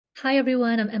Hi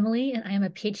everyone, I'm Emily and I am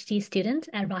a PhD student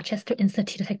at Rochester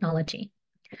Institute of Technology.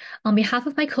 On behalf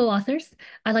of my co-authors,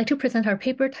 I'd like to present our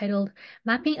paper titled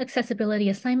Mapping Accessibility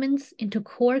Assignments into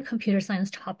Core Computer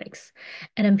Science Topics,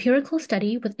 an empirical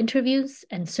study with interviews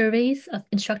and surveys of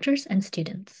instructors and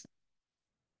students.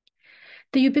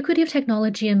 The ubiquity of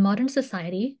technology in modern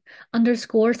society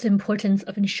underscores the importance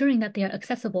of ensuring that they are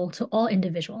accessible to all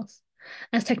individuals.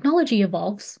 As technology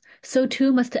evolves, so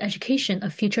too must the education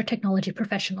of future technology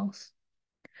professionals.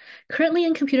 Currently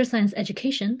in computer science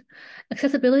education,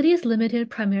 accessibility is limited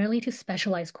primarily to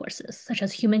specialized courses, such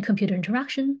as human-computer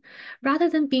interaction, rather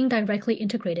than being directly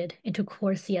integrated into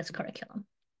core CS curriculum.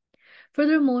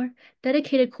 Furthermore,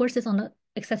 dedicated courses on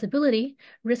accessibility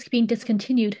risk being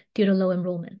discontinued due to low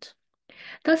enrollment.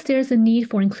 Thus, there is a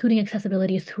need for including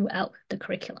accessibility throughout the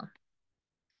curriculum.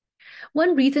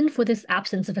 One reason for this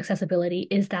absence of accessibility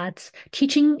is that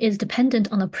teaching is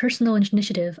dependent on the personal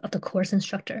initiative of the course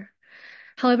instructor.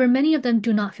 However, many of them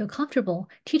do not feel comfortable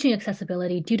teaching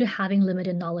accessibility due to having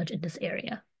limited knowledge in this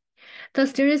area.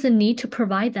 Thus, there is a need to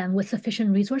provide them with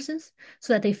sufficient resources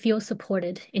so that they feel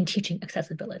supported in teaching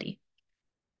accessibility.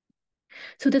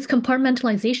 So this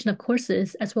compartmentalization of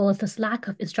courses, as well as this lack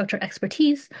of instructor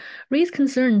expertise, raise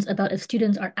concerns about if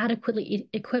students are adequately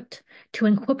equipped to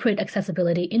incorporate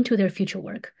accessibility into their future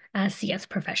work as CS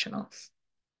professionals.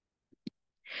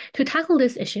 To tackle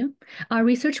this issue, our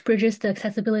research bridges the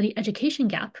accessibility education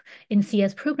gap in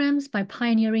CS programs by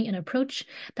pioneering an approach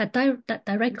that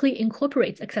directly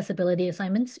incorporates accessibility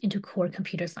assignments into core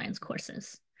computer science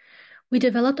courses. We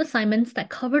developed assignments that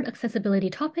covered accessibility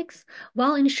topics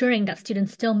while ensuring that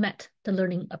students still met the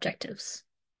learning objectives.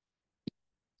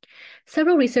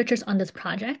 Several researchers on this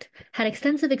project had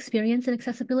extensive experience in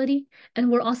accessibility and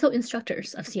were also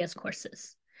instructors of CS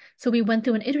courses. So we went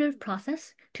through an iterative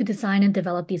process to design and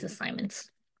develop these assignments.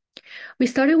 We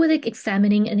started with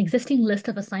examining an existing list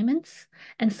of assignments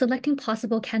and selecting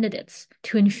possible candidates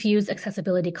to infuse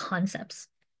accessibility concepts.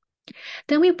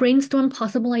 Then we brainstormed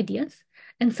possible ideas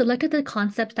and selected the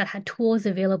concepts that had tools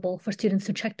available for students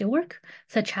to check their work,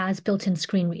 such as built-in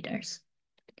screen readers.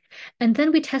 And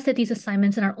then we tested these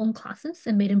assignments in our own classes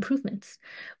and made improvements,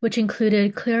 which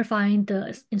included clarifying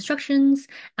the instructions,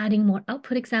 adding more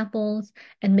output examples,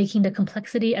 and making the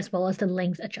complexity as well as the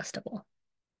length adjustable.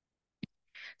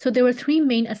 So there were three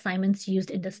main assignments used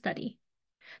in the study.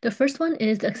 The first one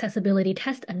is the accessibility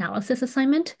test analysis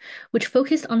assignment, which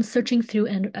focused on searching through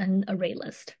an array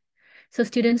list. So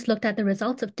students looked at the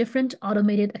results of different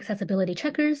automated accessibility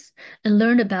checkers and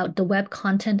learned about the web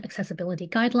content accessibility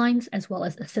guidelines as well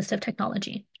as assistive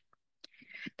technology.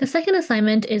 The second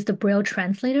assignment is the Braille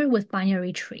translator with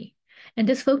binary tree, and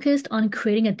this focused on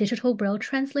creating a digital Braille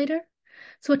translator.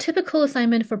 So a typical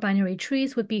assignment for binary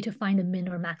trees would be to find the min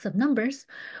or max of numbers,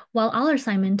 while our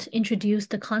assignment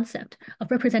introduced the concept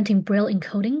of representing Braille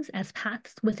encodings as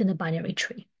paths within a binary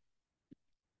tree.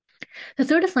 The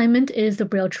third assignment is the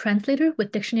Braille translator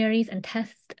with dictionaries and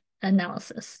text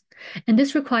analysis. And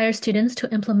this requires students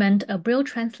to implement a Braille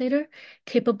translator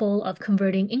capable of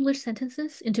converting English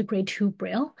sentences into grade 2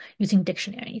 Braille using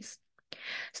dictionaries.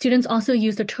 Students also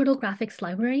use the Turtle Graphics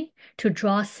library to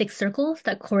draw 6 circles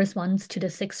that corresponds to the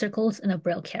 6 circles in a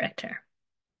Braille character.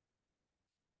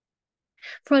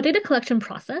 For our data collection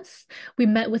process, we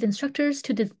met with instructors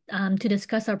to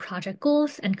discuss our project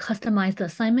goals and customize the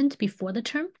assignment before the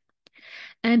term.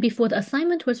 And before the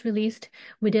assignment was released,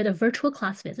 we did a virtual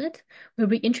class visit where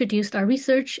we introduced our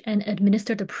research and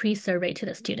administered a pre-survey to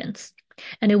the students.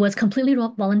 And it was completely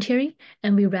voluntary,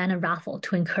 and we ran a raffle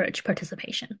to encourage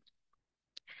participation.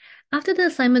 After the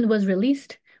assignment was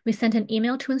released, we sent an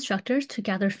email to instructors to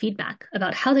gather feedback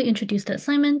about how they introduced the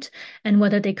assignment and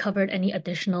whether they covered any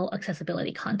additional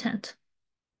accessibility content.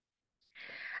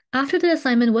 After the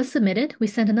assignment was submitted, we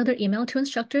sent another email to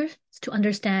instructors to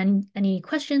understand any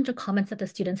questions or comments that the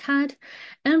students had,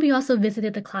 and we also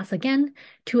visited the class again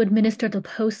to administer the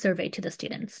post-survey to the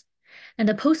students. And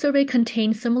the post-survey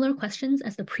contains similar questions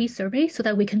as the pre-survey so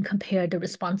that we can compare the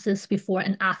responses before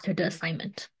and after the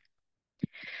assignment.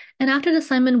 And after the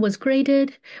assignment was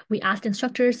graded, we asked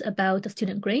instructors about the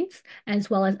student grades as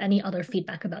well as any other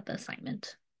feedback about the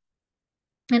assignment.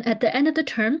 And at the end of the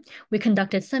term, we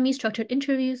conducted semi-structured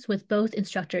interviews with both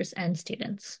instructors and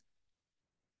students.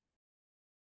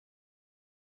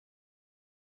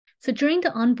 So during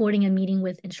the onboarding and meeting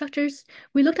with instructors,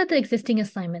 we looked at the existing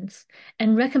assignments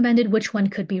and recommended which one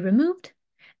could be removed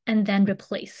and then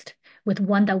replaced with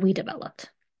one that we developed.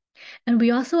 And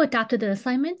we also adapted the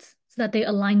assignments so that they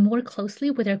align more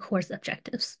closely with their course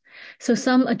objectives. So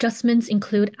some adjustments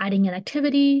include adding an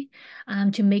activity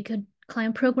to make a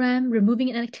client program, removing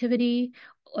an activity,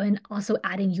 and also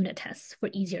adding unit tests for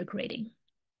easier grading.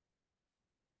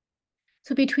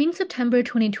 So between September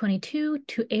 2022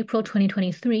 to April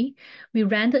 2023, we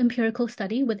ran the empirical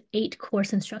study with 8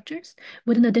 course instructors,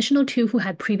 with an additional 2 who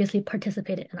had previously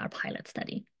participated in our pilot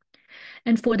study.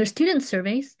 And for the student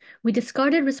surveys, we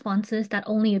discarded responses that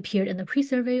only appeared in the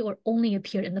pre-survey or only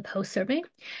appeared in the post-survey,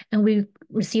 and we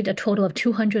received a total of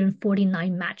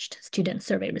 249 matched student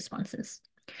survey responses.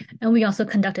 And we also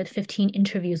conducted 15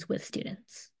 interviews with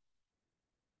students.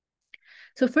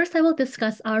 So first, I will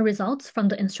discuss our results from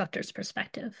the instructor's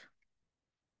perspective.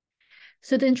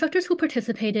 So the instructors who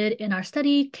participated in our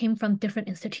study came from different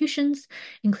institutions,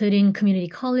 including community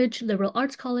college, liberal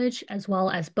arts college, as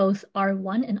well as both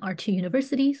R1 and R2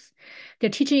 universities. Their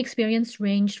teaching experience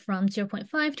ranged from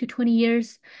 0.5 to 20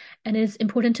 years, and it is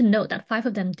important to note that 5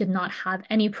 of them did not have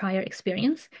any prior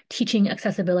experience teaching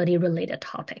accessibility-related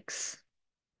topics.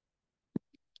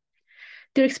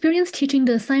 Their experience teaching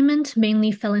the assignment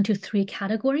mainly fell into 3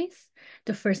 categories.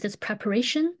 The first is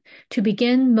preparation. To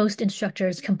begin, most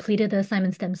instructors completed the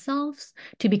assignments themselves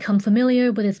to become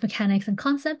familiar with its mechanics and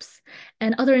concepts,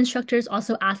 and other instructors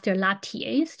also asked their lab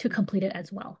TAs to complete it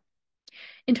as well.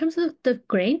 In terms of the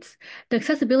grades, the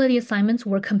accessibility assignments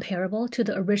were comparable to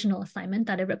the original assignment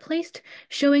that it replaced,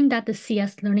 showing that the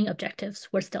CS learning objectives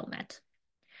were still met.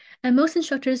 And most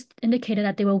instructors indicated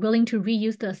that they were willing to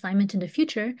reuse the assignment in the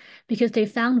future because they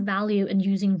found value in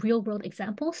using real-world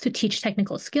examples to teach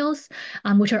technical skills,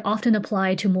 which are often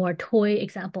applied to more toy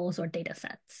examples or data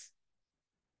sets.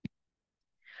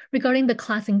 Regarding the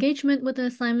class engagement with the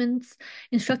assignments,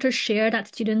 instructors shared that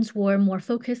students were more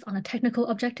focused on the technical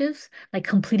objectives, like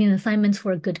completing assignments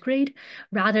for a good grade,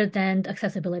 rather than the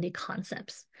accessibility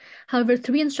concepts. However,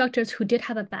 3 instructors who did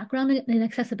have a background in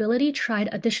accessibility tried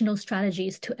additional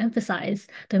strategies to emphasize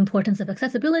the importance of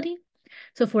accessibility.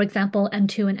 So for example,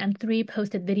 M2 and M3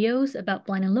 posted videos about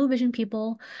blind and low vision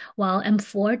people, while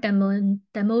M4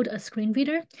 demoed a screen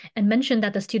reader and mentioned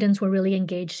that the students were really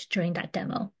engaged during that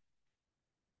demo.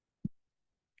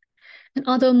 And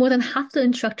although more than half the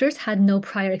instructors had no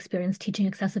prior experience teaching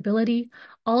accessibility,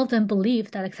 all of them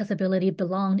believed that accessibility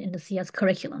belonged in the CS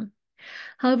curriculum.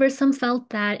 However, some felt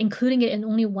that including it in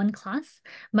only one class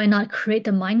might not create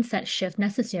the mindset shift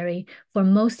necessary for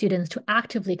most students to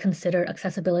actively consider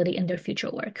accessibility in their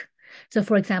future work. So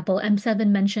for example, M7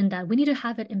 mentioned that we need to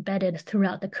have it embedded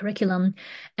throughout the curriculum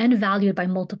and valued by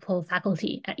multiple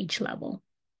faculty at each level.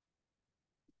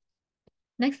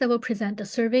 Next, I will present the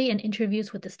survey and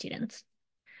interviews with the students.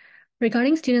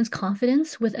 Regarding students'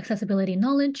 confidence with accessibility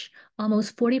knowledge,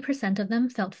 almost 40% of them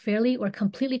felt fairly or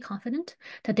completely confident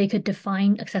that they could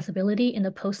define accessibility in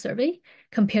the post-survey,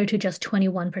 compared to just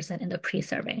 21% in the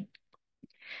pre-survey.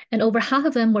 And over half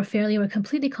of them were fairly or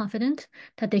completely confident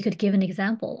that they could give an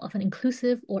example of an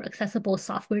inclusive or accessible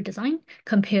software design,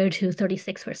 compared to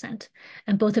 36%.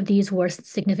 And both of these were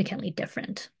significantly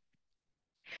different.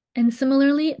 And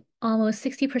similarly, almost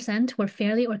 60% were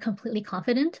fairly or completely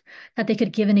confident that they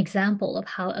could give an example of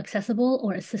how accessible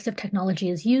or assistive technology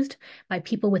is used by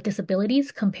people with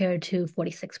disabilities, compared to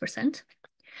 46%.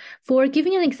 For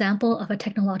giving an example of a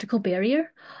technological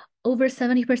barrier, over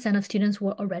 70% of students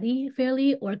were already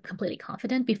fairly or completely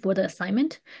confident before the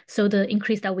assignment, so the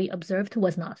increase that we observed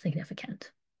was not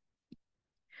significant.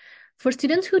 For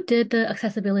students who did the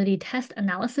accessibility test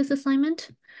analysis assignment,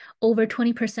 over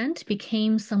 20%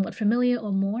 became somewhat familiar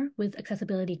or more with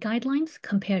accessibility guidelines,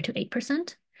 compared to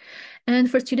 8%.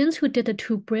 And for students who did the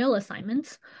 2 Braille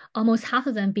assignments, almost half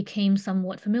of them became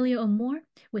somewhat familiar or more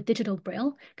with digital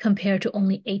Braille, compared to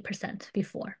only 8%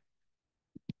 before.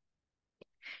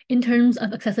 In terms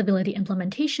of accessibility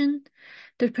implementation,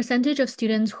 the percentage of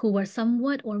students who were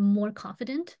somewhat or more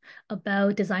confident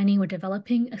about designing or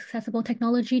developing accessible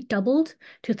technology doubled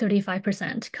to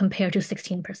 35%, compared to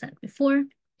 16% before.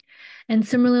 And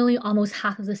similarly, almost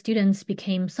half of the students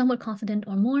became somewhat confident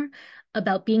or more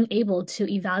about being able to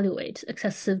evaluate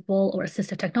accessible or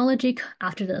assistive technology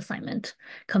after the assignment,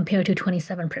 compared to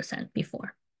 27%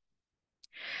 before.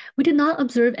 We did not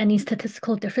observe any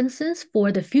statistical differences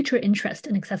for the future interest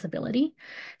in accessibility,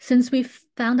 since we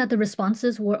found that the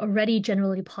responses were already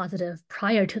generally positive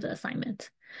prior to the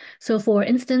assignment. So for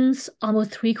instance,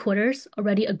 almost 3/4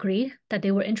 already agreed that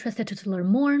they were interested to learn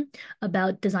more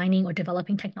about designing or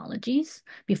developing technologies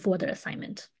before their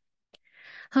assignment.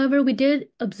 However, we did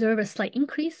observe a slight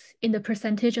increase in the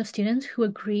percentage of students who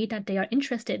agreed that they are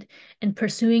interested in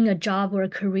pursuing a job or a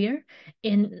career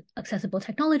in accessible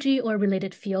technology or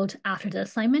related field after the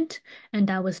assignment, and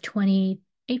that was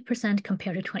 28%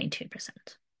 compared to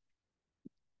 22%.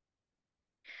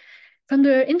 From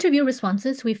the interview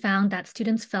responses, we found that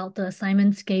students felt the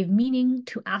assignments gave meaning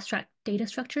to abstract data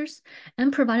structures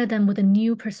and provided them with a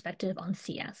new perspective on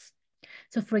CS.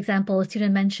 So for example, a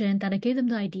student mentioned that it gave them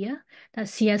the idea that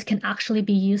CS can actually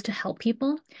be used to help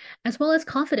people, as well as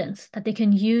confidence that they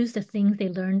can use the things they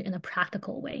learned in a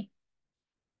practical way.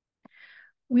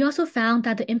 We also found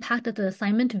that the impact of the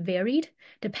assignment varied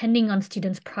depending on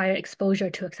students' prior exposure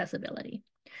to accessibility.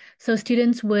 So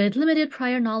students with limited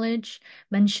prior knowledge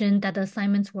mentioned that the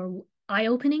assignments were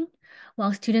eye-opening,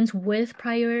 while students with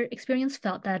prior experience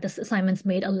felt that the assignments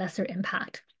made a lesser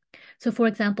impact. So for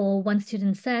example, one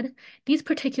student said, these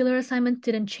particular assignments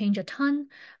didn't change a ton,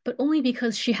 but only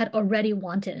because she had already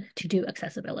wanted to do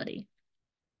accessibility.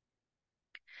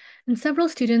 And several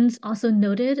students also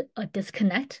noted a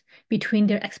disconnect between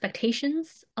their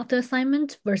expectations of the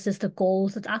assignment versus the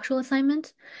goals of the actual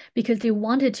assignment, because they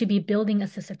wanted to be building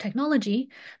assistive technology,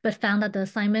 but found that the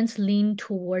assignments leaned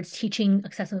towards teaching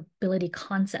accessibility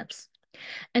concepts.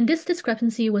 And this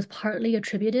discrepancy was partly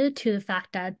attributed to the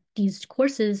fact that these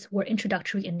courses were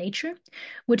introductory in nature,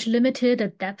 which limited the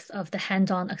depth of the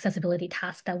hands-on accessibility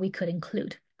tasks that we could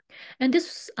include. And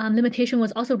this limitation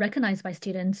was also recognized by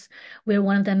students, where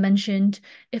one of them mentioned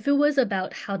if it was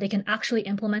about how they can actually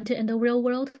implement it in the real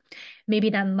world, maybe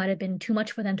that might have been too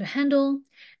much for them to handle.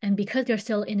 And because they're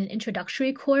still in an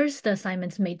introductory course, the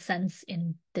assignments made sense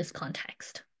in this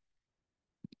context.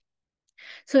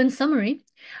 So in summary,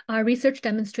 our research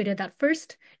demonstrated that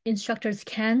first, instructors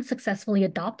can successfully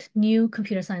adopt new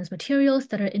computer science materials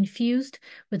that are infused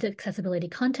with accessibility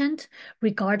content,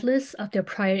 regardless of their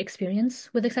prior experience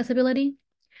with accessibility.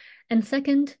 And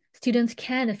second, students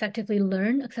can effectively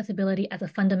learn accessibility as a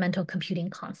fundamental computing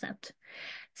concept.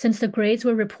 Since the grades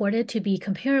were reported to be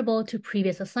comparable to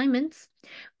previous assignments,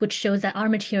 which shows that our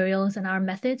materials and our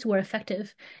methods were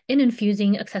effective in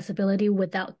infusing accessibility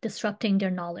without disrupting their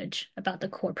knowledge about the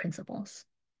core principles.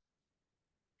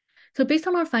 So based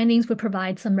on our findings, we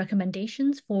provide some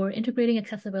recommendations for integrating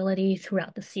accessibility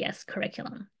throughout the CS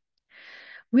curriculum.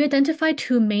 We identified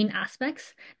two main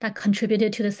aspects that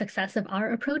contributed to the success of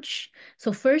our approach.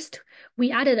 So first, we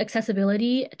added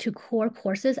accessibility to core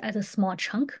courses as a small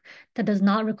chunk that does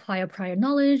not require prior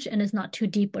knowledge and is not too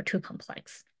deep or too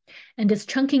complex. And this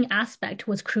chunking aspect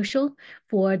was crucial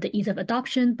for the ease of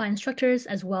adoption by instructors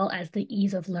as well as the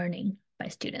ease of learning by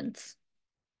students.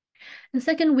 And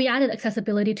second, we added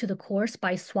accessibility to the course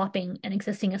by swapping an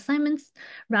existing assignments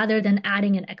rather than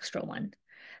adding an extra one.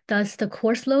 Thus, the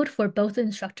course load for both the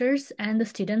instructors and the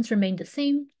students remained the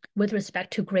same with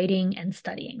respect to grading and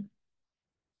studying.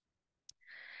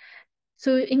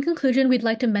 So in conclusion, we'd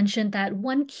like to mention that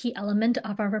one key element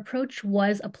of our approach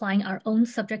was applying our own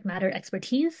subject matter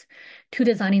expertise to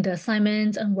designing the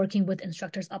assignments and working with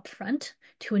instructors upfront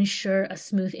to ensure a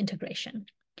smooth integration.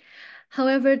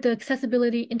 However, the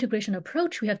accessibility integration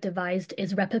approach we have devised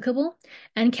is replicable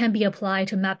and can be applied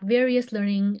to map various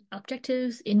learning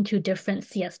objectives into different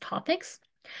CS topics.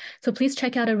 So please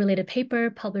check out a related paper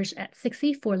published at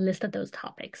SIGCHI for a list of those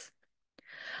topics.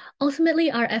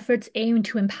 Ultimately, our efforts aim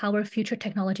to empower future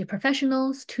technology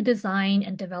professionals to design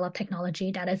and develop technology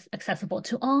that is accessible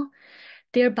to all,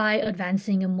 thereby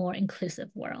advancing a more inclusive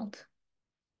world.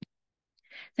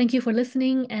 Thank you for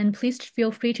listening, and please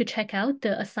feel free to check out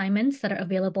the assignments that are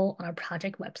available on our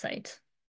project website.